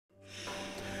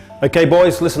Okay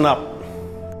boys, listen up.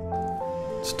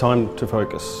 It's time to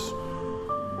focus.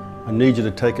 I need you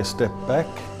to take a step back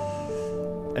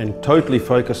and totally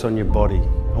focus on your body.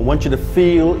 I want you to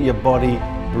feel your body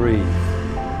breathe.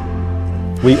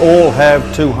 We all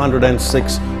have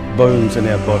 206 bones in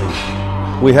our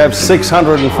body. We have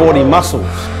 640 muscles,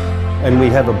 and we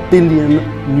have 1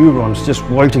 billion neurons just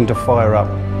waiting to fire up,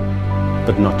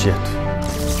 but not yet.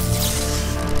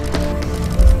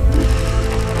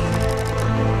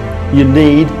 You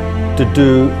need to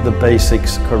do the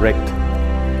basics correct.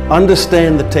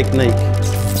 Understand the technique.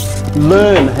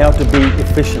 Learn how to be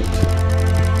efficient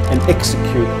and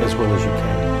execute as well as you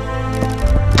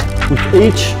can. With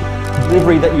each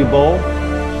delivery that you bowl,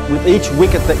 with each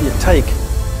wicket that you take,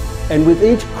 and with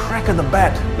each crack of the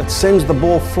bat that sends the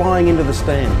ball flying into the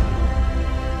stand,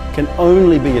 can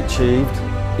only be achieved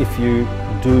if you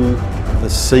do the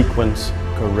sequence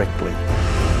correctly.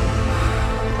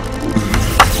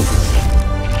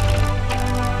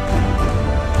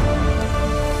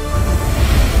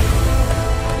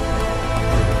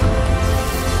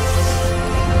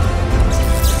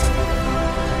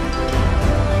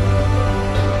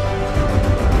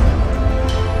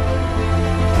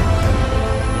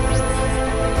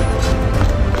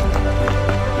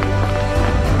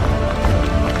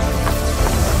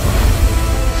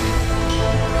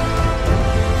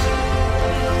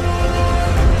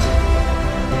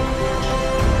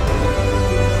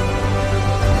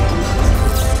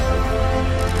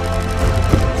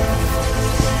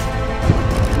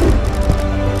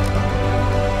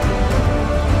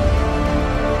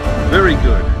 Very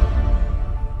good.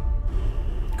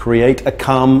 Create a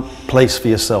calm place for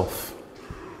yourself.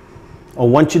 I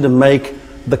want you to make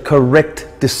the correct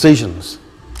decisions.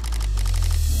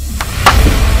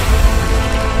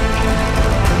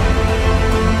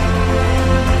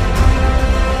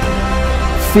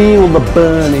 Feel the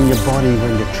burn in your body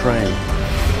when you train.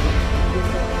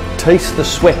 Taste the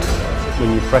sweat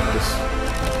when you practice.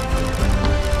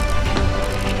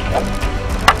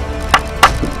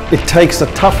 It takes a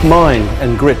tough mind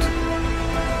and grit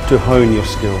to hone your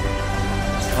skill.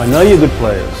 I know you're good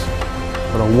players,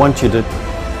 but I want you to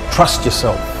trust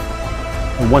yourself.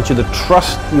 I want you to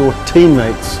trust your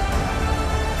teammates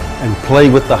and play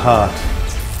with the heart.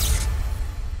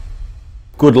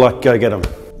 Good luck, go get them.